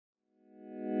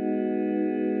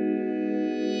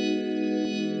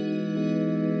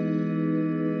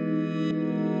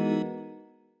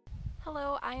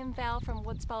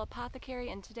Woodspell Apothecary,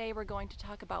 and today we're going to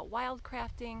talk about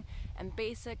wildcrafting and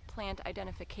basic plant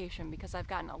identification because I've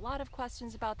gotten a lot of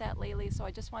questions about that lately, so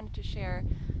I just wanted to share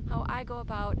how I go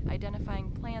about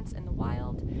identifying plants in the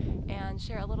wild and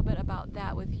share a little bit about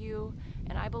that with you.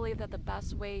 And I believe that the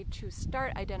best way to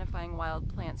start identifying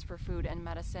wild plants for food and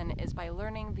medicine is by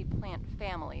learning the plant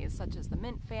families, such as the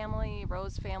mint family,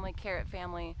 rose family, carrot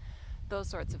family, those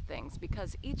sorts of things,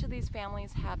 because each of these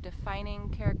families have defining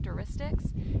characteristics,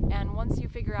 and once you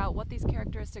figure out what these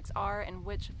characteristics are and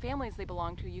which families they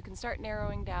belong to, you can start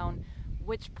narrowing down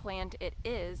which plant it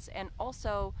is and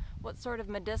also what sort of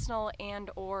medicinal and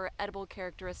or edible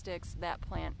characteristics that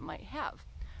plant might have.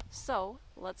 So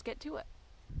let's get to it.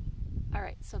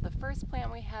 Alright, so the first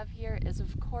plant we have here is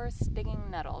of course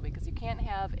stinging nettle, because you can't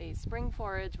have a spring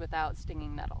forage without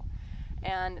stinging nettle.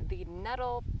 And the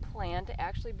nettle plant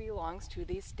actually belongs to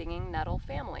the stinging nettle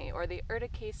family, or the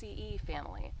Urticaceae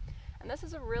family. And this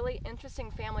is a really interesting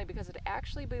family because it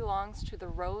actually belongs to the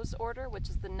rose order, which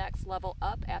is the next level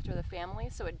up after the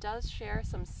family, so it does share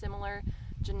some similar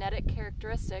genetic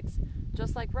characteristics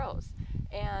just like rose.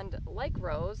 And like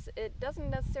rose, it doesn't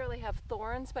necessarily have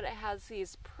thorns, but it has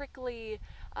these prickly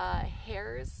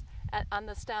hairs on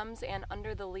the stems and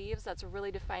under the leaves. That's a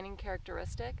really defining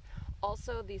characteristic.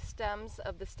 Also, the stems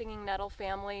of the stinging nettle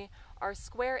family are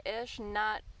square-ish,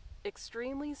 not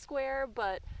extremely square,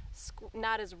 but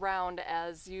not as round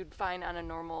as you'd find on a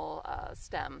normal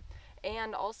stem.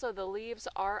 And also the leaves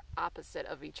are opposite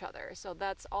of each other, so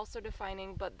that's also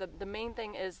defining, but the main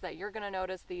thing is that you're going to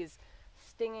notice these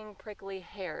stinging prickly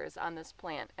hairs on this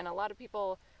plant. And a lot of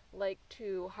people like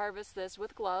to harvest this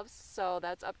with gloves, so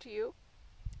that's up to you.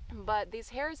 But these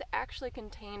hairs actually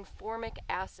contain formic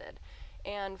acid.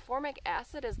 And formic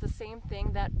acid is the same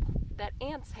thing that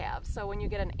ants have. So when you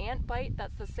get an ant bite,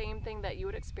 that's the same thing that you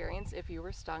would experience if you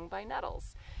were stung by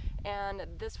nettles. And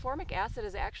this formic acid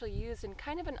is actually used in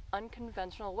kind of an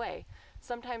unconventional way.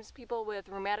 Sometimes people with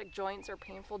rheumatic joints or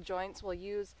painful joints will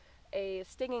use a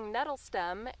stinging nettle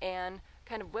stem and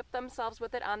kind of whip themselves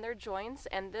with it on their joints,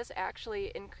 and this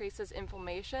actually increases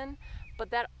inflammation, but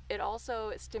that it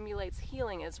also stimulates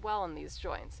healing as well in these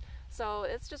joints. So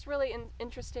it's just really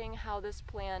interesting how this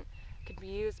plant can be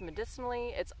used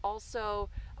medicinally. It's also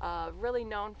really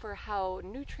known for how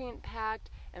nutrient-packed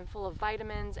and full of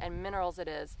vitamins and minerals it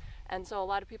is. And so a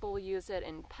lot of people will use it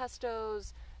in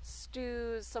pestos,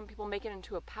 stews. Some people make it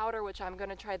into a powder, which I'm going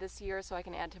to try this year so I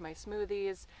can add to my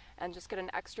smoothies and just get an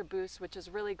extra boost, which is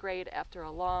really great after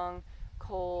a long,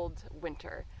 cold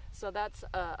winter. So that's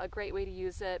a great way to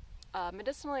use it.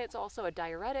 Medicinally, it's also a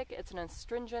diuretic, it's an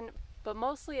astringent, but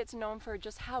mostly it's known for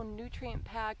just how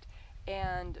nutrient-packed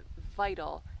and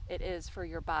vital it is for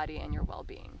your body and your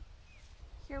well-being.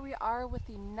 Here we are with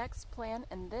the next plant,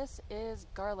 and this is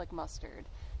garlic mustard.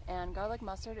 And garlic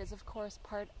mustard is of course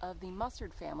part of the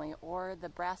mustard family, or the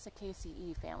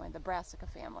Brassicaceae family, the Brassica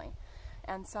family.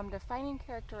 And some defining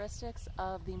characteristics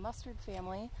of the mustard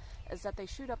family is that they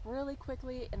shoot up really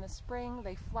quickly in the spring,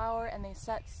 they flower, and they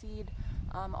set seed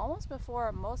almost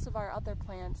before most of our other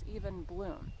plants even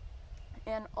bloom.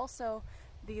 And also,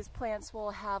 these plants will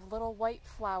have little white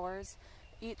flowers.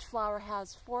 Each flower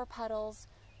has 4 petals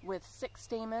with 6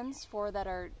 stamens, 4 that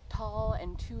are tall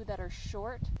and 2 that are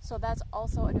short. So that's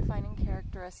also a defining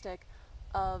characteristic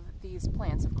of these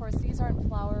plants. Of course, these aren't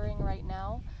flowering right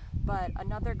now, but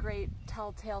another great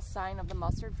telltale sign of the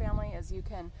mustard family is you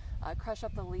can crush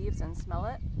up the leaves and smell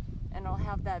it, and it'll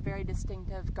have that very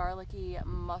distinctive garlicky,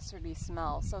 mustardy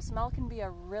smell. So smell can be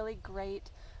a really great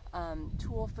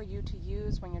tool for you to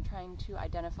use when you're trying to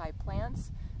identify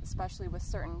plants, especially with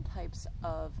certain types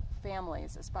of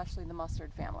families, especially the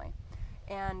mustard family.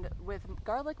 And with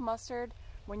garlic mustard,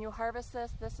 when you harvest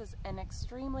this, this is an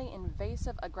extremely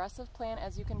invasive, aggressive plant.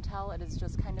 As you can tell, it is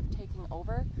just kind of taking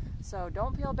over. So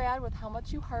don't feel bad with how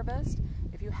much you harvest.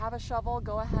 If you have a shovel,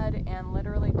 go ahead and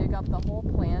literally dig up the whole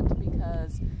plant,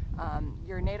 because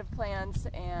your native plants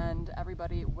and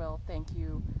everybody will thank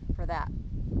you for that.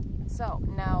 So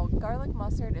now, garlic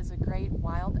mustard is a great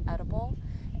wild edible,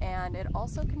 and it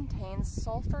also contains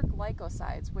sulfur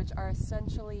glycosides, which are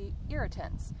essentially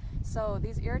irritants. So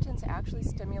these irritants actually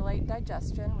stimulate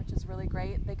digestion, which is really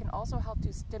great. They can also help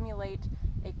to stimulate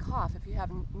a cough. If you have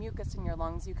mucus in your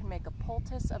lungs, you can make a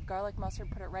poultice of garlic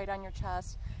mustard, put it right on your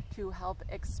chest to help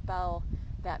expel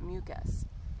that mucus.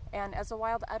 And as a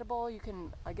wild edible, you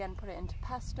can again put it into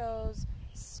pestos,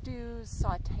 stews,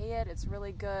 saute it. It's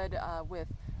really good with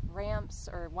ramps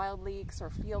or wild leeks or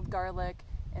field garlic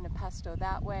in a pesto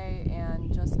that way,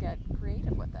 and just get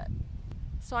creative with it.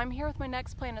 So I'm here with my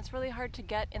next plant. It's really hard to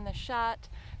get in the shot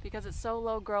because it's so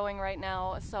low growing right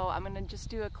now. So I'm going to just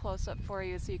do a close-up for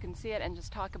you so you can see it and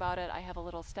just talk about it. I have a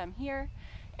little stem here,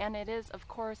 and it is, of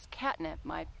course, catnip,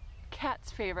 my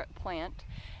cat's favorite plant.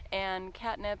 And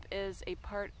catnip is a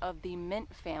part of the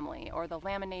mint family, or the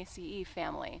Laminaceae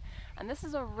family. And this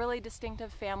is a really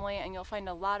distinctive family, and you'll find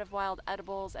a lot of wild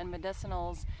edibles and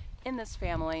medicinals in this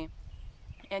family.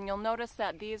 And you'll notice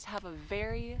that these have a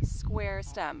very square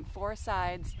stem, 4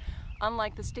 sides,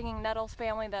 unlike the stinging nettles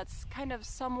family that's kind of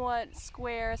somewhat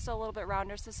square, still a little bit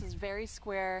rounder. So this is very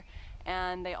square,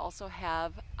 and they also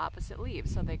have opposite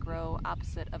leaves, so they grow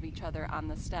opposite of each other on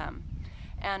the stem.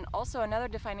 And also another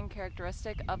defining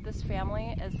characteristic of this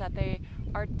family is that they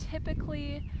are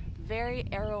typically very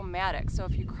aromatic. So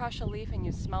if you crush a leaf and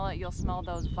you smell it, you'll smell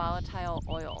those volatile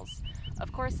oils.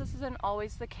 Of course, this isn't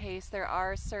always the case. There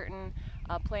are certain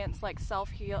plants like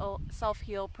self-heal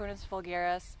Prunus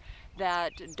vulgaris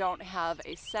that don't have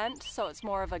a scent, so it's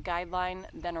more of a guideline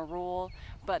than a rule,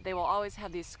 but they will always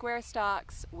have these square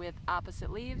stalks with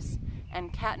opposite leaves.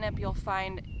 And catnip, you'll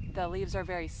find the leaves are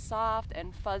very soft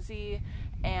and fuzzy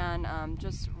and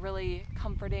just really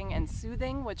comforting and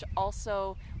soothing, which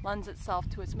also lends itself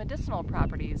to its medicinal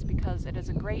properties because it is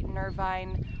a great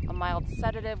nervine, a mild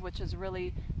sedative, which is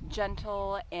really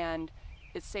gentle and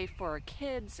it's safe for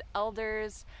kids,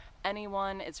 elders,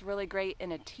 anyone. It's really great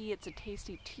in a tea. It's a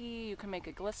tasty tea. You can make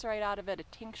a glyceride out of it, a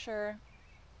tincture,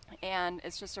 and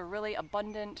it's just a really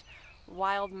abundant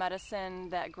wild medicine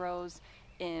that grows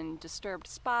in disturbed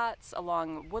spots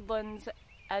along woodlands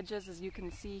edges, as you can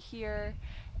see here.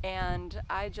 And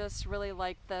I just really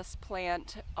like this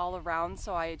plant all around,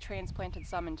 so I transplanted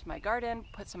some into my garden,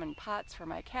 put some in pots for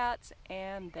my cats,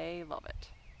 and they love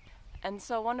it. And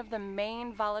so one of the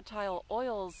main volatile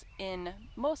oils in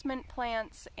most mint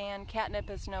plants, and catnip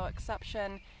is no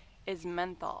exception, is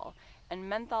menthol. And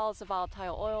menthol is a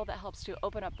volatile oil that helps to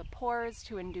open up the pores,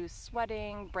 to induce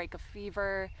sweating, break a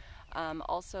fever,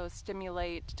 also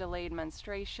stimulate delayed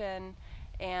menstruation,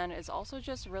 and is also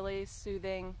just really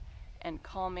soothing and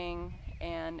calming,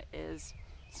 and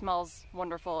smells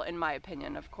wonderful in my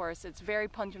opinion. Of course, it's very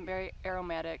pungent, very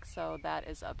aromatic, so that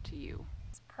is up to you.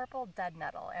 Purple dead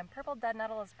nettle, and purple dead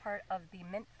nettle is part of the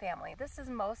mint family. This is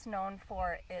most known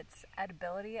for its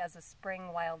edibility as a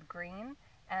spring wild green,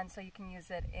 and so you can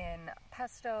use it in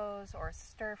pestos or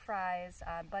stir fries,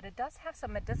 but it does have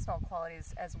some medicinal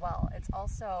qualities as well. It's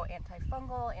also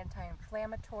antifungal,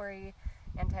 anti-inflammatory,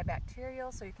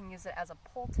 antibacterial, so you can use it as a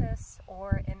poultice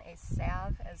or in a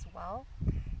salve as well.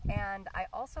 And I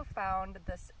also found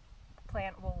this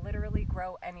plant will literally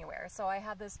grow anywhere. So I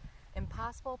have this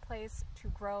impossible place to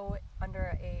grow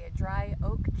under a dry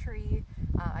oak tree.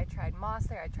 I tried moss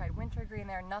there, I tried wintergreen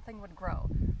there, nothing would grow.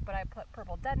 But I put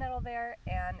purple dead nettle there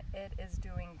and it is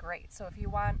doing great. So if you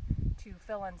want to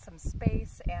fill in some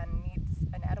space and need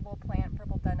an edible plant,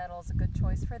 purple dead nettle is a good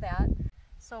choice for that.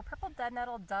 So purple dead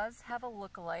nettle does have a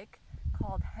look-alike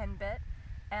called henbit,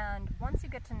 and once you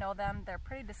get to know them, they're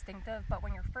pretty distinctive, but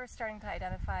when you're first starting to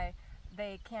identify,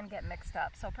 they can get mixed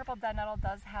up. So purple dead nettle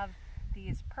does have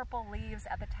these purple leaves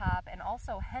at the top, and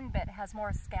also henbit has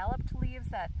more scalloped leaves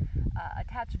that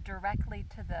attach directly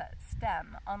to the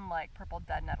stem, unlike purple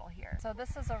dead nettle here. So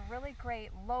this is a really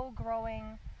great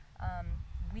low-growing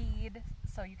weed,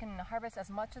 so you can harvest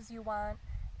as much as you want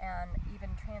and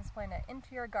even transplant it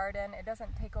into your garden. It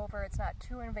doesn't take over, it's not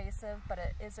too invasive, but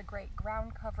it is a great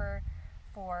ground cover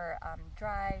for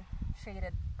dry,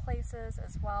 shaded places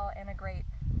as well, and a great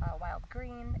wild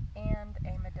green and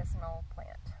a medicinal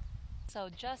plant. So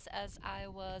just as I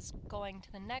was going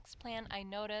to the next plant, I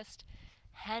noticed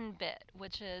henbit,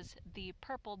 which is the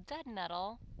purple dead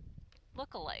nettle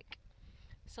look-alike.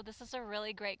 So this is a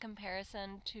really great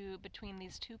comparison between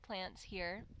these two plants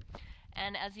here.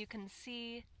 And as you can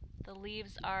see, the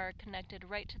leaves are connected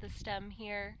right to the stem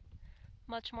here,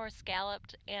 much more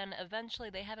scalloped, and eventually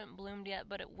they haven't bloomed yet,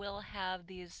 but it will have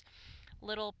these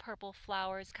little purple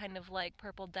flowers, kind of like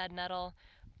purple dead nettle,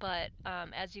 but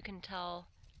as you can tell,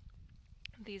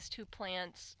 these two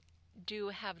plants do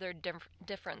have their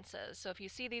differences. So if you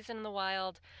see these in the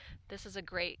wild, this is a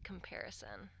great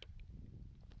comparison.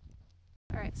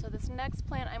 Alright, so this next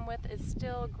plant I'm with is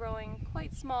still growing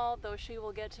quite small, though she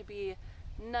will get to be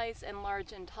nice and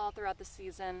large and tall throughout the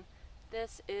season.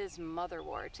 This is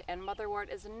Motherwort, and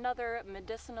Motherwort is another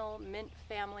medicinal mint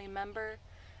family member.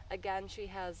 Again, she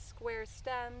has square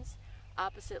stems,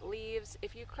 opposite leaves.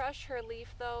 If you crush her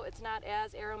leaf though, it's not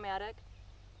as aromatic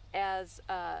as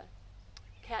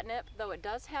catnip, though it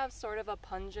does have sort of a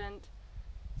pungent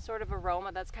sort of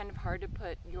aroma that's kind of hard to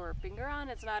put your finger on.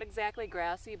 It's not exactly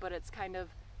grassy, but it's kind of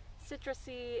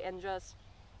citrusy and just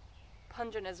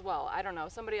pungent as well. I don't know,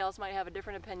 somebody else might have a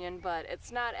different opinion, but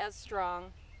it's not as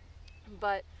strong.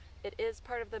 But it is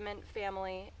part of the mint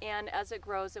family, and as it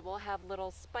grows it will have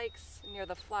little spikes near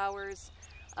the flowers.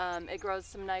 It grows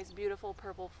some nice beautiful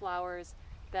purple flowers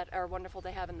that are wonderful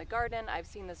to have in the garden. I've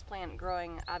seen this plant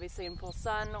growing obviously in full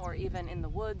sun or even in the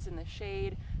woods in the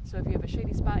shade. So if you have a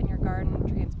shady spot in your garden,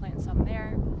 transplant some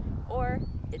there. Or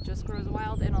it just grows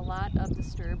wild in a lot of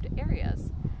disturbed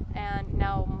areas. And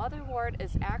now Motherwort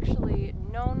is actually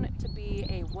known to be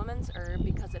a woman's herb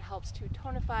because it helps to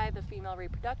tonify the female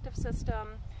reproductive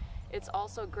system. It's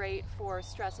also great for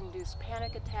stress-induced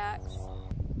panic attacks.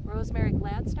 Rosemary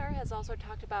Gladstar has also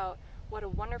talked about what a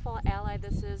wonderful ally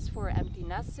this is for empty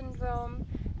nest syndrome,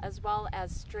 as well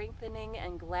as strengthening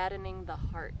and gladdening the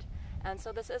heart. And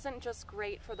so this isn't just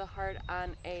great for the heart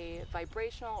on a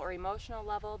vibrational or emotional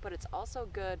level, but it's also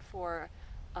good for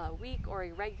weak or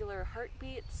irregular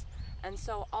heartbeats. And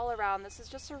so all around, this is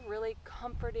just a really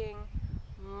comforting,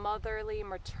 motherly,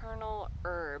 maternal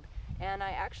herb. And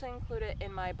I actually include it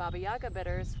in my Baba Yaga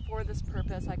bitters for this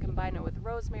purpose. I combine it with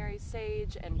rosemary,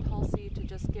 sage, and tulsi to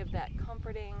just give that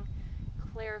comforting,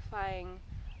 clarifying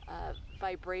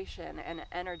vibration and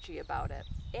energy about it.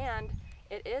 And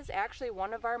it is actually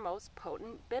one of our most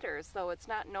potent bitters, though it's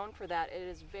not known for that. It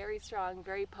is very strong,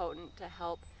 very potent to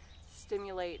help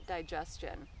stimulate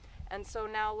digestion. And so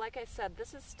now, like I said,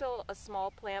 this is still a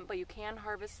small plant, but you can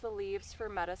harvest the leaves for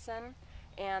medicine.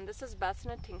 And this is best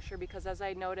in a tincture because, as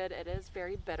I noted, it is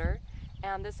very bitter.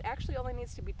 And this actually only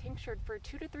needs to be tinctured for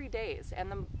 2 to 3 days. And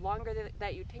the longer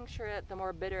that you tincture it, the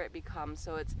more bitter it becomes.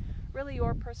 So it's really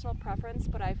your personal preference,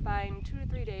 but I find 2 to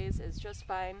 3 days is just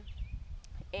fine.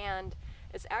 And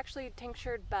it's actually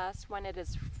tinctured best when it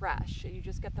is fresh. You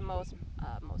just get the most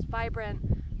vibrant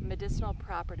medicinal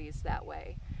properties that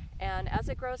way. And as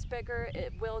it grows bigger,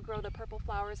 it will grow the purple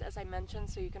flowers, as I mentioned,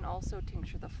 so you can also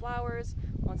tincture the flowers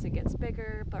once it gets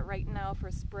bigger. But right now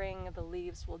for spring, the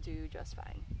leaves will do just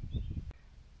fine.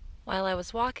 While I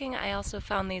was walking, I also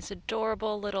found these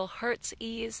adorable little heart's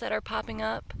ease that are popping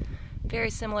up. Very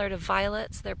similar to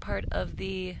violets. They're part of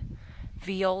the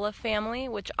viola family,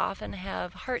 which often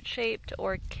have heart-shaped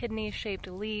or kidney-shaped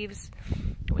leaves,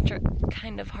 which are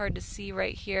kind of hard to see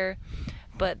right here.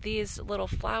 But these little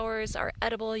flowers are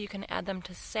edible. You can add them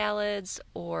to salads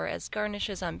or as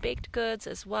garnishes on baked goods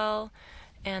as well.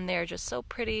 And they're just so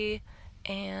pretty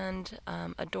and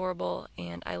adorable,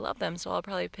 and I love them, so I'll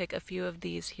probably pick a few of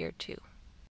these here too.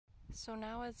 So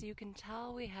now, as you can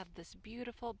tell, we have this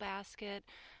beautiful basket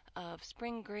of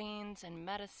spring greens and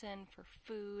medicine for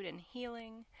food and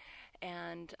healing.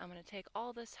 And I'm going to take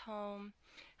all this home.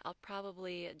 I'll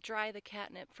probably dry the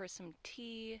catnip for some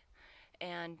tea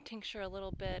and tincture a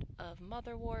little bit of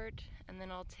motherwort, and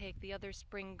then I'll take the other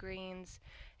spring greens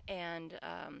and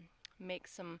make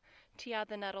some tea out of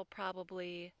the nettle,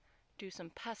 probably do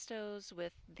some pestos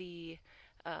with the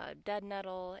dead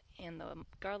nettle and the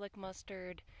garlic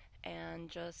mustard, and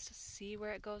just see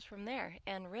where it goes from there.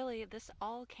 And really, this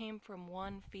all came from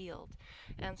one field,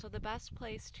 and so the best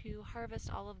place to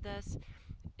harvest all of this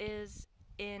is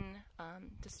in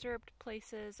disturbed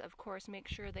places. Of course, make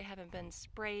sure they haven't been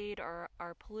sprayed or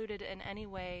are polluted in any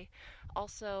way.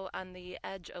 Also, on the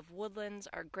edge of woodlands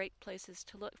are great places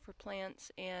to look for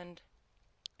plants, and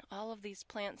all of these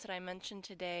plants that I mentioned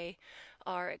today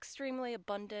are extremely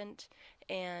abundant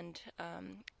and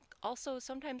also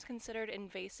sometimes considered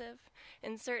invasive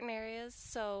in certain areas.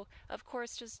 So, of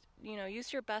course, just,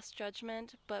 use your best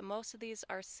judgment, but most of these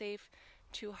are safe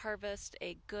to harvest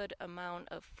a good amount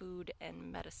of food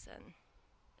and medicine.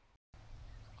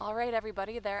 Alright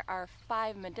everybody, there are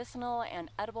 5 medicinal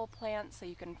and edible plants that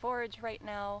you can forage right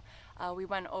now. We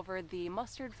went over the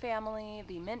mustard family,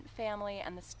 the mint family,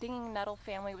 and the stinging nettle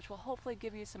family, which will hopefully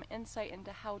give you some insight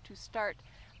into how to start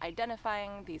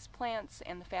identifying these plants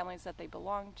and the families that they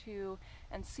belong to,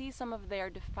 and see some of their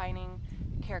defining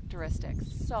characteristics.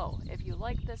 So if you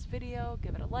like this video,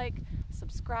 give it a like,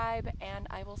 subscribe, and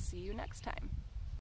I will see you next time.